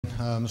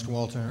Mr.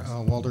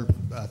 Walter.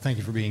 Thank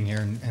you for being here.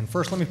 And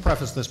first, let me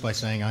preface this by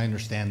saying I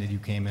understand that you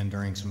came in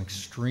during some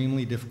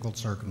extremely difficult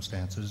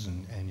circumstances,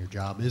 and your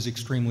job is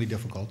extremely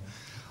difficult.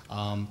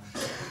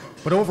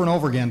 But over and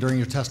over again during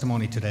your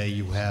testimony today,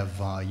 you have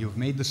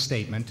made the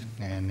statement,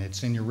 and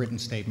it's in your written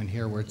statement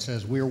here, where it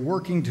says, "We are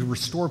working to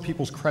restore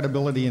people's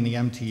credibility in the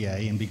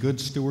MTA and be good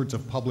stewards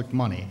of public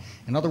money.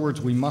 In other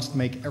words, we must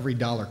make every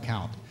dollar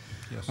count."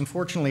 Yes.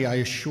 Unfortunately, I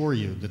assure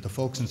you that the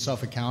folks in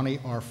Suffolk County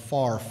are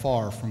far,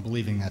 far from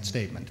believing that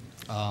statement,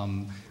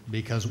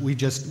 because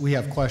we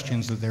have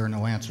questions that there are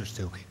no answers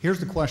to. Here's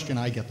the question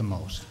I get the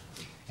most,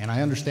 and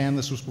I understand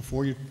this was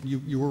before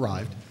you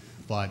arrived,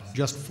 but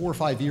just 4 or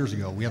 5 years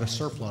ago, we had a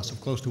surplus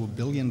of close to $1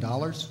 billion,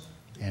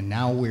 and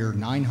now we're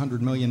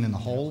 $900 million in the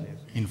hole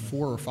in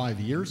 4 or 5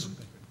 years.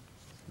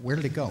 Where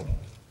did it go?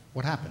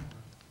 What happened?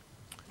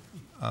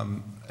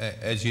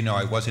 As you know,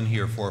 I wasn't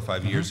here 4 or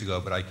 5 years ago,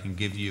 but I can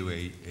give you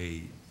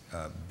a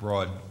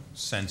broad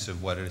sense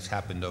of what has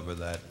happened over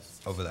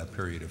that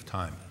period of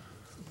time.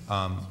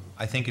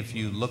 I think if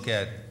you look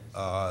at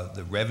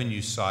the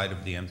revenue side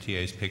of the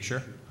MTA's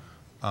picture,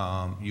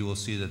 you will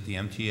see that the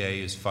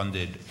MTA is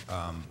funded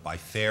by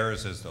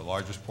fares as the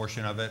largest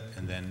portion of it,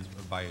 and then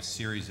by a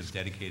series of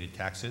dedicated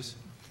taxes.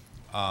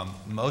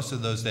 Most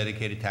of those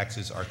dedicated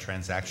taxes are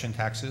transaction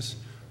taxes.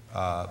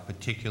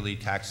 Particularly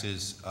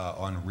taxes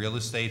on real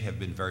estate have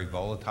been very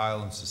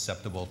volatile and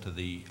susceptible to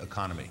the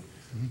economy.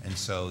 Mm-hmm. And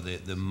so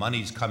the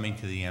monies coming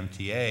to the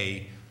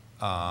MTA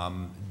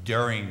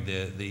during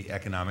the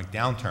economic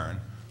downturn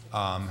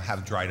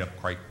have dried up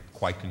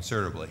quite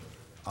considerably.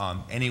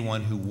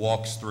 Anyone who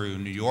walks through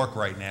New York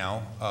right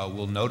now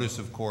will notice,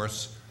 of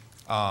course,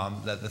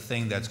 that the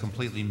thing that's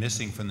completely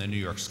missing from the New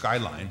York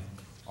skyline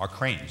are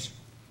cranes.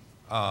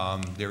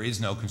 There is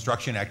no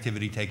construction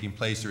activity taking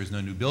place, there is no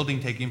new building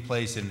taking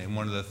place, and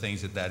one of the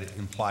things that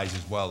implies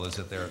as well is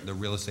that the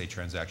real estate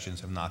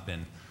transactions have not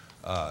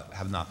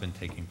been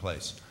taking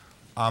place.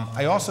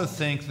 I also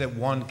think that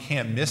one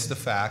can't miss the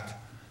fact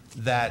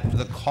that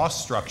the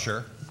cost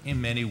structure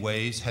in many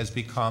ways has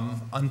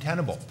become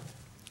untenable.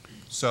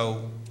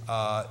 So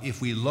if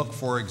we look,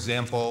 for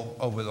example,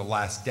 over the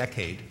last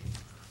decade,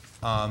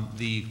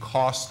 the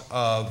cost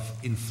of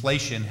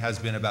inflation has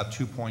been about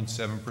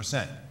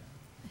 2.7%.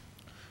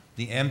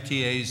 The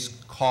MTA's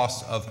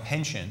cost of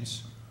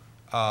pensions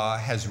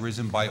has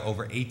risen by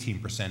over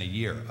 18% a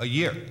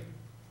year.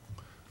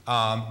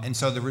 And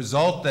so the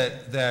result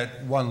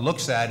that one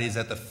looks at is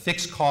that the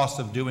fixed costs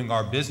of doing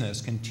our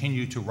business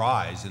continue to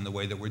rise in the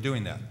way that we're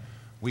doing that.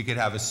 We could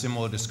have a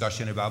similar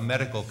discussion about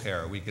medical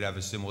care. We could have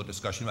a similar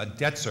discussion about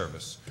debt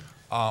service,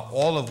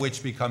 all of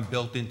which become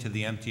built into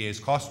the MTA's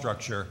cost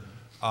structure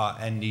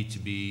and need to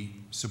be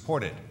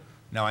supported.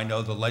 Now, I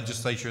know the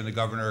legislature and the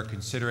governor are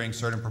considering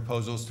certain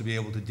proposals to be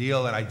able to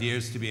deal and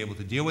ideas to be able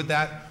to deal with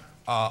that.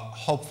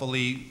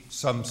 Hopefully,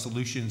 some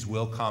solutions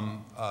will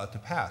come to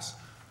pass.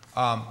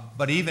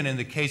 But even in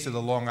the case of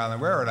the Long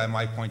Island Railroad, I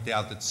might point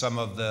out that some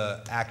of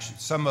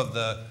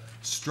the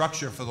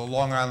structure for the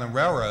Long Island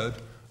Railroad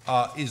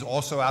is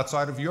also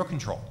outside of your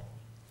control,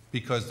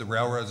 because the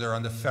railroads are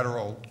under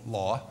federal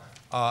law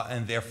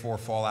and therefore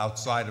fall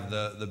outside of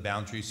the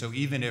boundary. So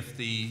even if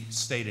the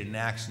state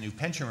enacts new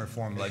pension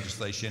reform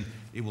legislation,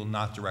 it will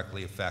not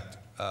directly affect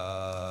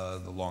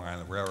the Long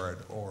Island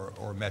Railroad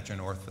or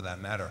Metro-North for that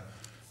matter.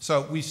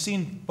 So we've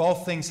seen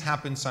both things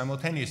happen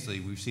simultaneously.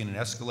 We've seen an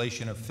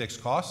escalation of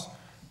fixed costs,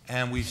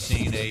 and we've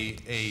seen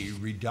a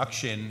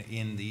reduction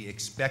in the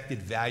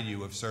expected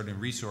value of certain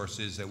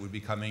resources that would be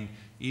coming.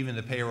 Even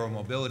the payroll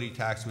mobility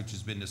tax, which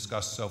has been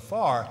discussed so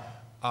far,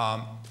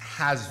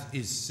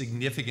 is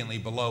significantly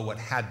below what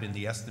had been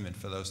the estimate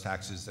for those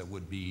taxes that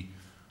would be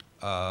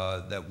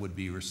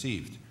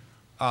received.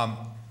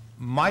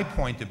 My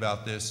point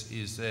about this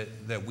is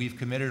that we've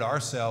committed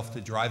ourselves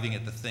to driving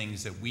at the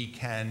things that we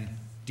can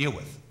deal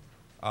with,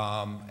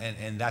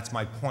 and that's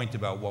my point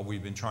about what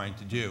we've been trying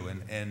to do.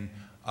 And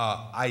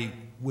I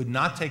would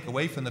not take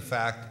away from the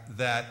fact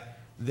that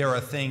there are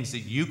things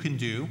that you can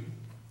do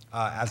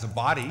as a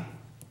body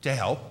to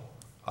help.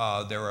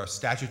 There are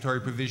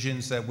statutory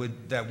provisions that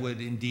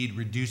would indeed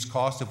reduce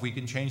costs if we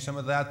can change some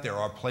of that. There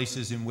are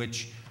places in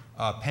which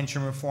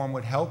pension reform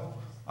would help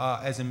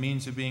as a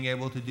means of being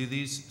able to do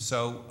these.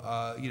 So,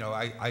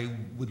 I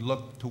would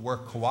look to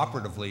work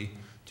cooperatively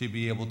to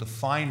be able to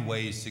find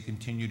ways to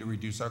continue to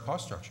reduce our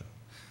cost structure.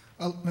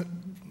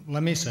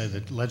 Let me say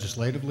that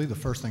legislatively, the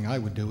first thing I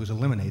would do is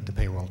eliminate the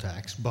payroll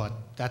tax, but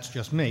that's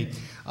just me.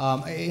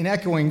 In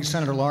echoing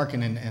Senator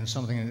Larkin and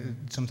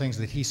some things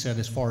that he said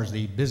as far as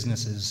the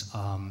businesses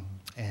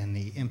and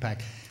the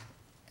impact,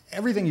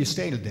 everything you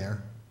stated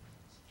there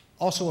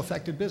also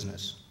affected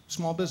business,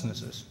 small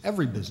businesses,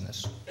 every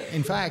business.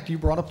 In fact, you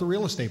brought up the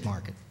real estate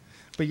market.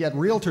 But yet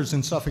realtors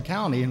in Suffolk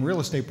County and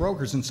real estate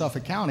brokers in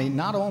Suffolk County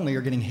not only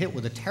are getting hit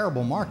with a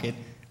terrible market,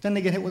 then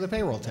they get hit with a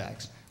payroll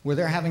tax, where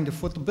they're having to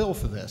foot the bill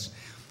for this.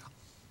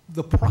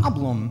 The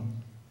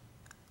problem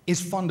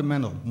is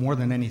fundamental more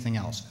than anything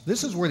else.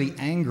 This is where the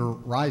anger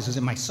rises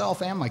in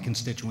myself and my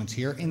constituents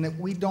here, in that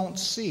we don't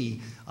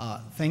see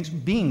things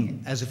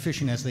being as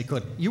efficient as they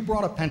could. You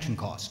brought up pension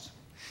costs.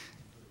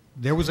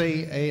 There was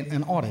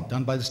an audit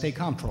done by the state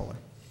comptroller,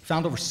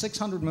 found over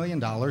 $600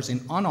 million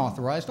in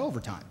unauthorized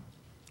overtime.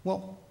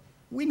 Well,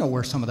 we know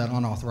where some of that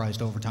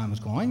unauthorized overtime was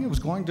going. It was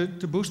going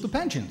to boost the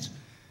pensions.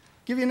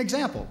 Give you an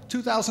example.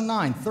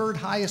 2009, third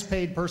highest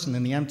paid person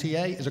in the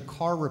MTA is a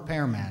car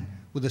repairman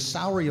with a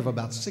salary of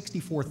about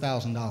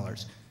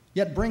 $64,000,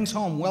 yet brings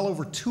home well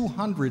over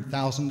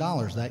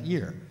 $200,000 that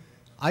year.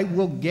 I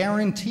will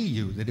guarantee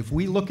you that if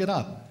we look it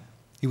up,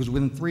 he was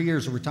within 3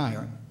 years of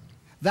retiring.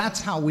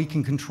 That's how we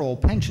can control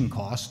pension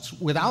costs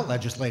without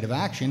legislative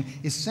action,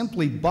 is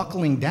simply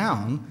buckling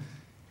down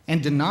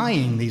and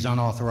denying these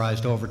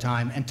unauthorized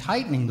overtime and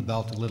tightening the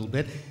belt a little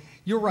bit.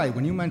 You're right,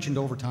 when you mentioned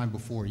overtime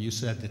before, you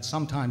said that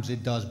sometimes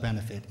it does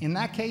benefit. In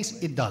that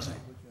case, it doesn't.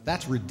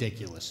 That's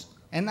ridiculous.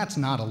 And that's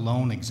not a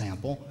lone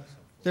example.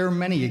 There are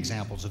many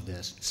examples of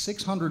this.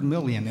 $600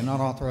 million in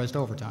unauthorized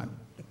overtime.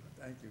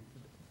 Thank you.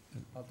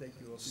 I'll take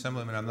you.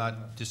 Assemblyman, I'm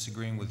not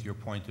disagreeing with your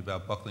point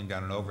about buckling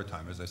down on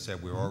overtime. As I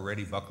said, we're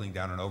already buckling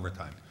down on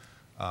overtime.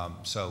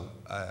 So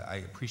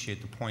I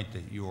appreciate the point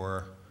that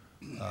you're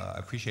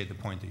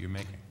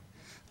making.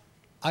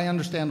 I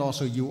understand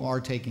also you are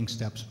taking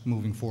steps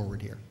moving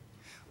forward here.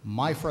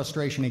 My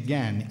frustration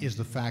again is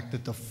the fact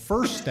that the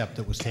first step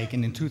that was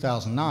taken in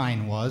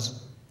 2009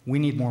 was, we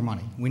need more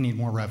money, we need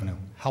more revenue,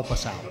 help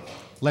us out.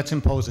 Let's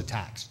impose a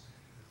tax.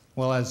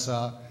 Well, as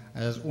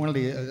one of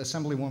the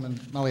Assemblywoman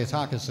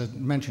Maliotakis had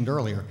mentioned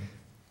earlier,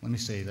 let me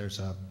see, there's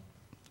a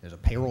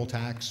payroll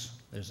tax,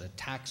 there's a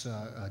tax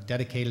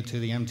dedicated to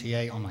the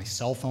MTA on my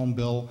cell phone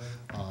bill,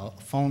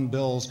 phone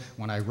bills,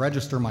 when I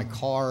register my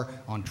car,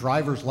 on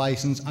driver's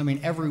license, I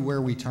mean,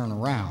 everywhere we turn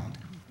around.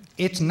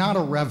 It's not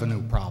a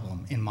revenue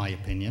problem, in my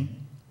opinion.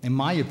 In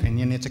my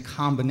opinion, it's a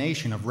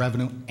combination of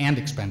revenue and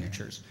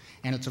expenditures.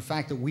 And it's a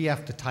fact that we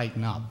have to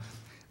tighten up.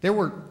 There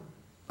were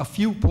a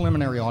few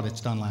preliminary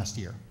audits done last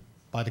year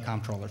by the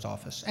comptroller's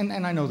office,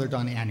 and I know they're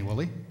done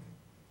annually.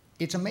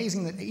 It's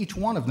amazing that each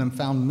one of them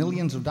found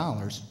millions of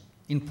dollars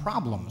in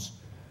problems.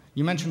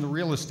 You mentioned the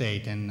real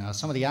estate and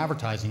some of the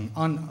advertising,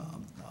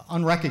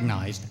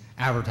 unrecognized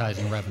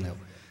advertising revenue.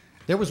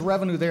 There was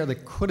revenue there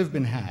that could have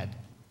been had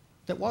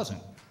that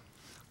wasn't.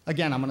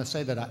 Again, I'm going to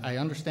say that I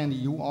understand that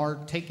you are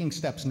taking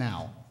steps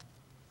now,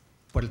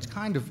 but it's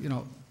kind of, you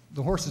know,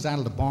 the horse is out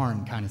of the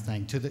barn kind of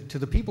thing. To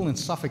the people in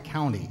Suffolk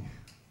County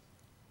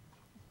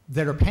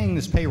that are paying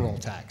this payroll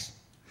tax,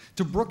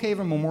 to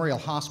Brookhaven Memorial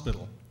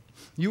Hospital,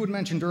 you had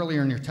mentioned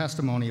earlier in your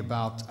testimony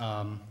about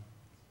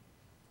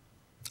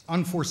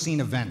unforeseen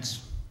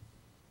events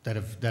that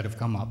have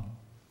come up.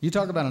 You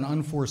talk about an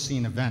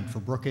unforeseen event for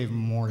Brookhaven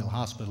Memorial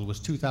Hospital was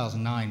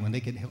 2009 when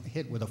they get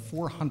hit with a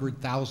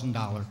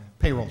 $400,000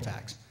 payroll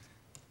tax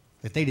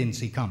that they didn't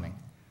see coming.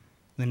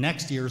 The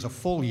next year is a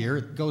full year,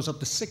 it goes up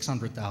to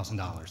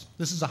 $600,000.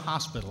 This is a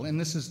hospital, and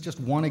this is just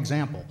one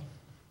example.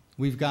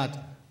 We've got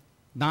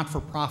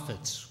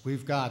not-for-profits,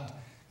 we've got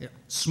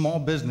small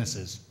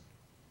businesses.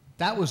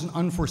 That was an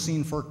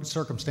unforeseen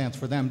circumstance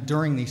for them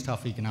during these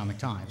tough economic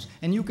times.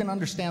 And you can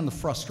understand the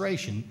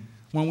frustration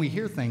when we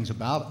hear things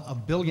about a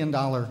 $1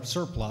 billion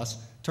surplus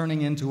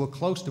turning into a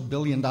close to $1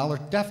 billion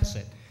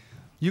deficit.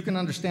 You can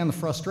understand the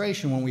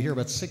frustration when we hear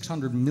about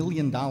 $600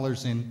 million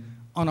in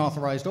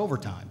unauthorized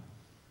overtime.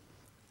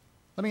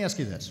 Let me ask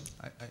you this.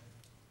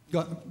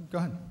 Go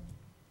ahead.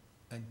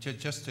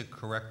 Just to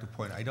correct the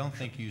point, I don't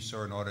think you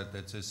saw an audit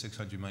that says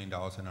 $600 million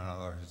in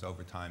unauthorized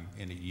overtime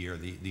in a year.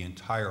 The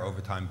entire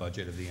overtime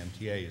budget of the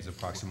MTA is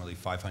approximately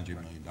 $500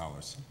 million.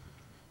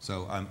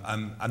 So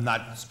I'm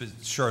not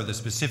sure of the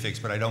specifics,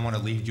 but I don't want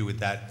to leave you with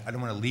that. I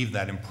don't want to leave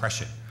that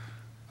impression.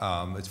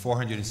 It's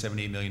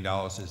 $478 million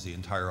is the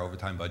entire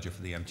overtime budget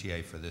for the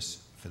MTA for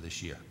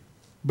this year.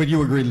 But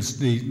you agree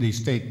the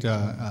state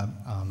I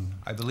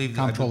believe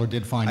comptroller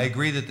did find it. I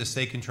agree that the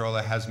state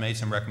controller has made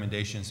some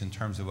recommendations in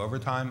terms of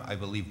overtime. I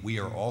believe we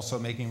are also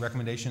making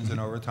recommendations in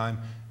overtime,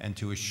 and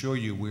to assure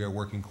you we are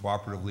working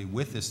cooperatively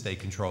with the state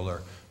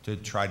controller to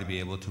try to be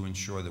able to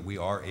ensure that we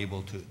are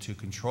able to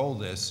control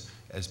this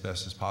as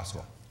best as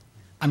possible.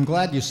 I'm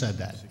glad you said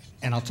that,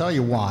 and I'll tell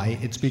you why.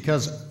 It's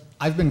because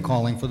I've been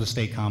calling for the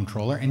state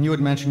comptroller, and you had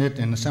mentioned it,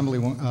 and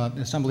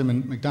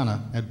Assemblyman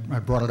McDonough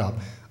had brought it up,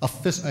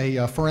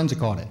 a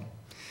forensic audit.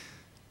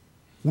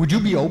 Would you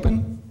be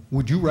open?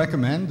 Would you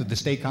recommend that the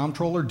state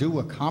comptroller do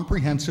a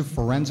comprehensive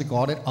forensic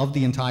audit of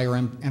the entire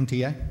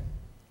MTA?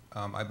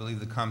 I believe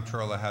the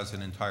comptroller has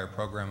an entire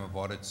program of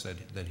audits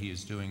that he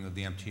is doing of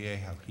the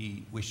MTA. How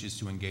he wishes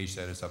to engage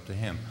that is up to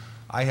him.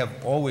 I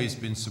have always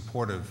been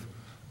supportive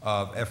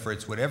of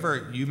efforts,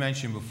 whatever you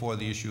mentioned before,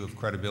 the issue of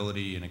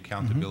credibility and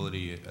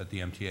accountability at the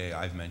MTA,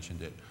 I've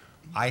mentioned it.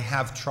 I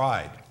have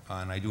tried,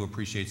 and I do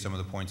appreciate some of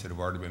the points that have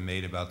already been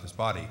made about this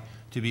body,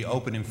 to be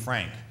open and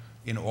frank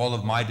in all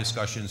of my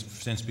discussions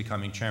since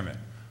becoming chairman.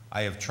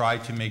 I have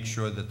tried to make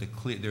sure that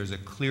there's a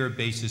clear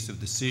basis of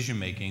decision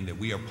making that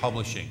we are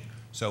publishing.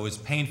 So as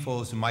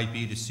painful as it might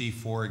be to see,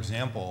 for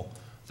example,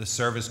 the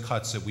service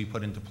cuts that we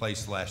put into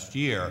place last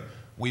year,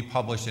 we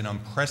published an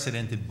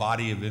unprecedented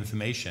body of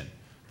information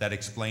that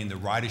explained the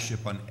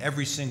ridership on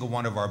every single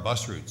one of our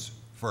bus routes,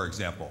 for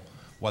example,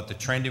 what the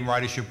trend in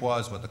ridership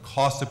was, what the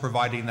cost of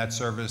providing that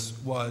service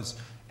was,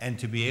 and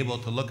to be able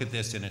to look at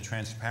this in a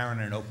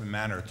transparent and open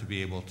manner to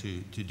be able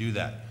to do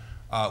that.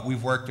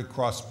 We've worked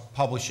across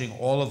publishing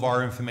all of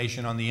our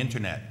information on the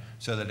internet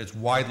so that it's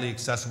widely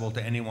accessible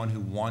to anyone who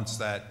wants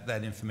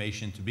that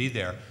information to be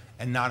there,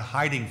 and not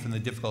hiding from the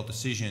difficult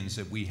decisions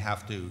that we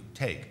have to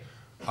take.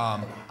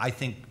 I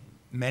think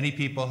many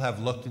people have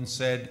looked and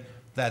said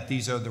that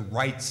these are the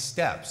right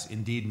steps,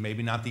 indeed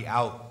maybe not the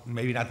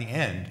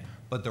end,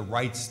 but the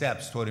right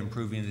steps toward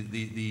improving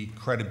the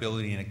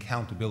credibility and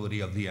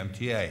accountability of the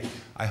MTA.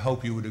 I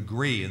hope you would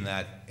agree in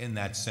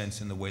that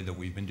sense in the way that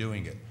we've been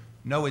doing it.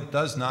 No, it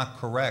does not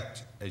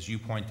correct, as you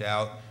point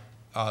out,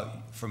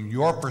 from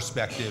your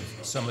perspective,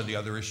 some of the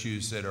other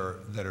issues that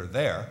are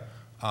there,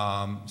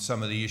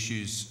 some of the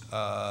issues,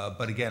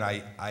 but again,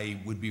 I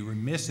would be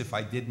remiss if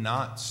I did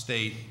not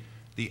state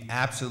the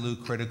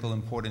absolute critical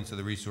importance of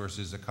the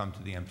resources that come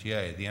to the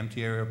MTA. The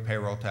MTA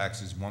payroll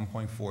tax is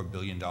 $1.4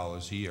 billion a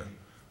year.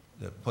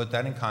 To put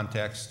that in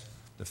context,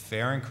 the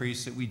fare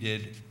increase that we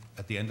did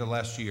at the end of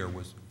last year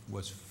was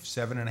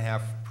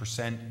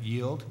 7.5%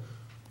 yield,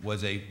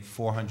 was a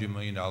 $400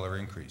 million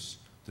increase.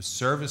 The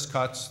service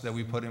cuts that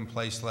we put in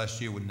place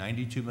last year were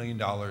 $92 million.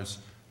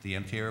 The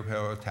MTA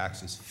payroll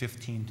tax is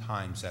 15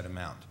 times that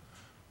amount.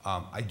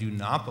 I do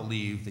not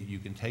believe that you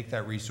can take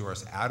that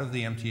resource out of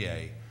the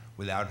MTA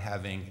without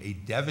having a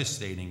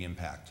devastating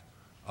impact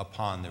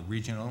upon the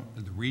region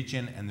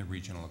and the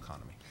regional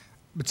economy.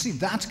 But see,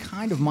 that's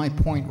kind of my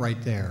point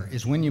right there,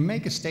 is when you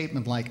make a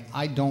statement like,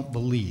 I don't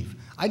believe,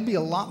 I'd be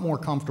a lot more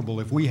comfortable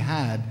if we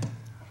had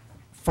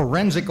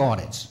forensic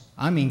audits.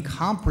 I mean,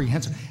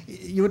 comprehensive.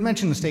 You had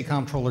mentioned the state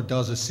comptroller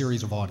does a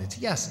series of audits.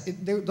 Yes,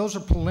 those are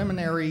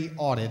preliminary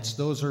audits.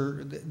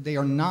 They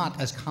are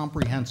not as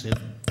comprehensive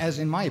as,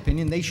 in my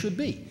opinion, they should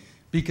be.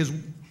 Because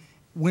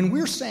when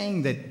we're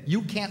saying that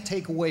you can't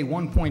take away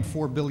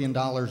 $1.4 billion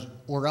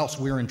or else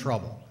we're in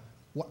trouble,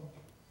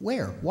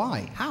 where?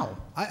 Why? How?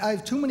 I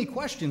have too many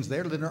questions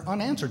there that are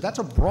unanswered. That's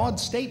a broad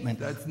statement.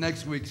 That's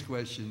next week's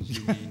questions,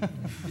 you mean.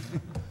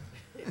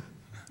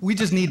 We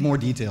just need more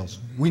details.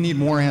 We need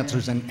more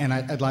answers, and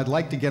I'd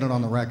like to get it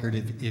on the record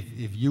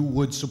if you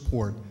would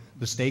support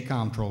the state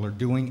comptroller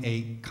doing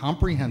a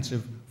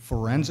comprehensive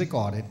forensic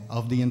audit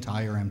of the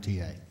entire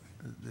MTA.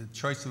 The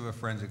choice of a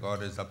forensic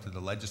audit is up to the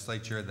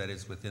legislature. That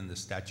is within the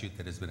statute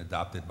that has been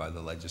adopted by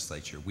the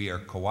legislature. We are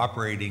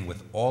cooperating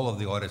with all of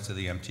the audits of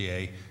the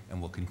MTA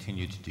and will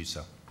continue to do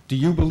so. Do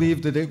you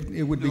believe that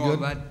it would be good?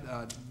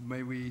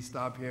 May we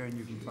stop here and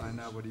you can find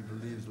out what he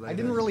believes later? I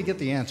didn't really get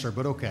the answer,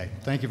 but okay.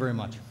 Thank you very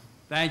much.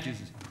 Thank you.